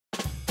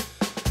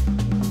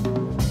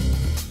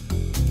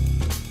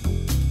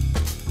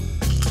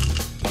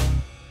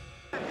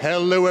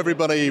Hello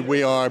everybody,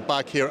 we are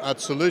back here at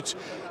Salute.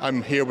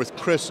 I'm here with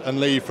Chris and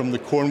Lee from the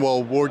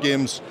Cornwall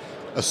Wargaming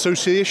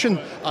Association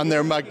and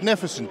their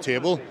magnificent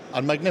table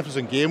and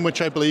magnificent game, which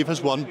I believe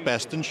has won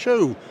Best in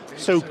Show.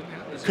 So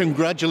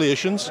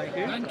congratulations.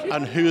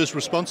 And who is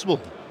responsible?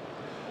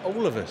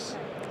 All of us.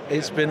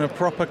 It's been a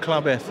proper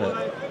club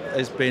effort.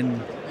 There's been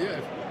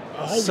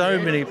so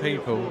many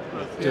people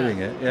doing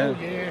it.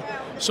 Yeah.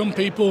 Some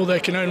people, they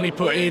can only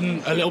put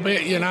in a little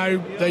bit, you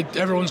know.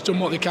 Everyone's done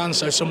what they can,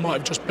 so some might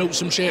have just built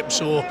some ships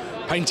or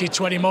painted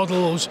 20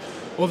 models.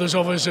 Others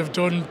of us have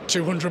done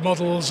 200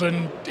 models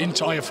and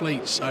entire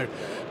fleets. So,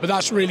 but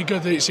that's really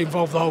good that it's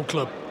involved the whole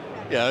club.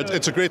 Yeah,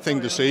 it's a great thing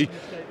to see.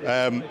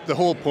 The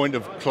whole point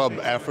of club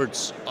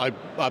efforts, I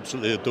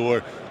absolutely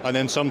adore. And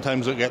then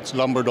sometimes it gets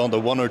lumbered onto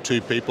one or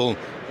two people.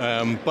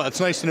 But it's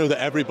nice to know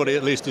that everybody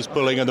at least is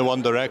pulling in the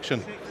one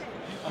direction.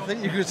 I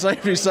think you could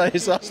safely say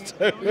it's us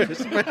two.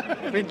 It's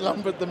been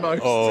lumbered the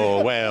most.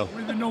 Oh, well.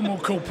 We're the normal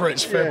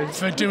culprits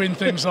for doing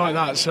things like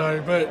that.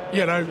 So, but,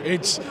 you know,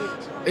 it's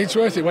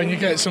worth it when you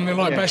get something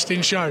like Best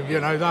in Show. You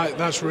know,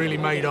 that's really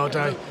made our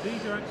day.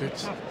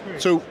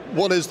 So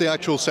what is the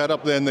actual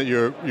setup then that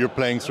you're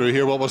playing through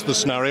here? What was the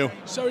scenario?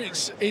 So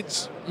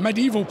it's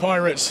medieval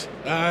pirates,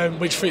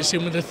 which fits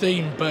in with the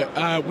theme,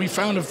 but we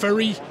found a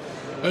very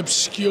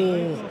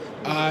obscure,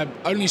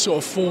 only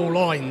sort of 4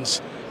 lines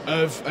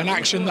of an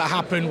action that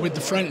happened with the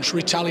French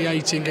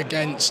retaliating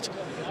against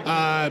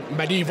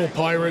medieval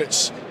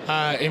pirates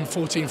in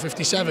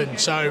 1457.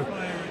 So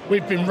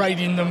we've been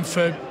raiding them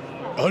for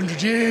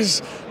 100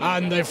 years,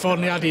 and they've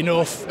finally had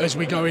enough as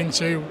we go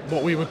into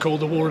what we would call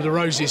the War of the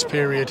Roses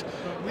period.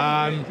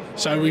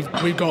 So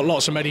we've got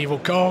lots of medieval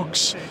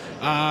cogs.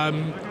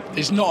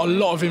 There's not a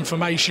lot of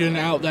information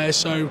out there,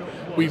 so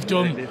we've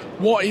done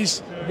what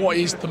is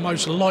the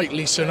most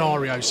likely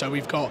scenario. So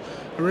we've got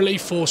a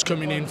relief force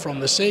coming in from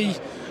the sea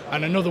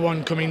and another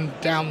one coming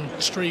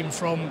downstream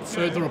from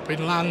further up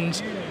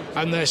inland,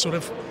 and they're sort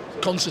of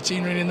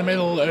concertinaing in the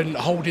middle and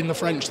holding the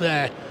French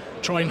there,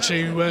 trying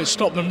to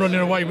stop them running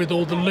away with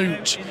all the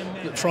loot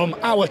from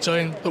our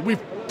turn that we've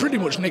pretty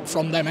much nicked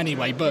from them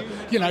anyway. But,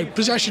 you know,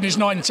 possession is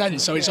 9/10,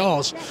 so it's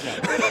ours.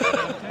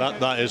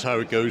 That is how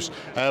it goes.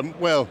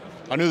 Well,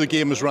 I know the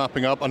game is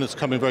wrapping up and it's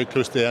coming very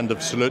close to the end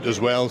of Salute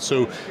as well.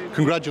 So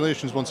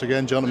congratulations once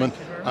again, gentlemen.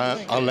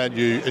 I'll let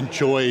you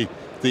enjoy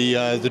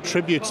the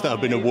tributes that have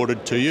been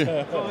awarded to you.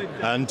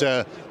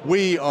 And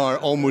we are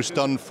almost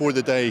done for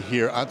the day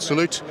here at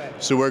Salute.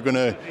 So we're going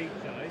to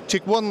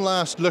take one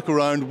last look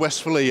around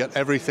wistfully at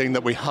everything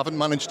that we haven't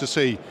managed to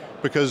see,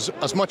 because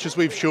as much as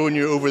we've shown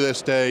you over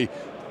this day,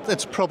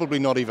 it's probably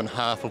not even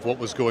half of what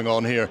was going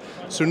on here.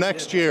 So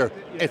next year,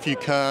 if you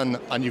can,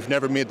 and you've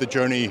never made the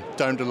journey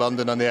down to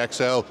London on the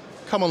XL,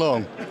 come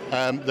along.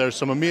 There's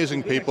some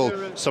amazing people,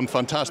 some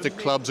fantastic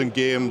clubs and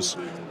games,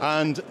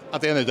 and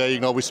at the end of the day, you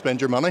can always spend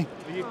your money.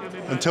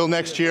 Until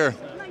next year,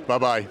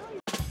 bye-bye.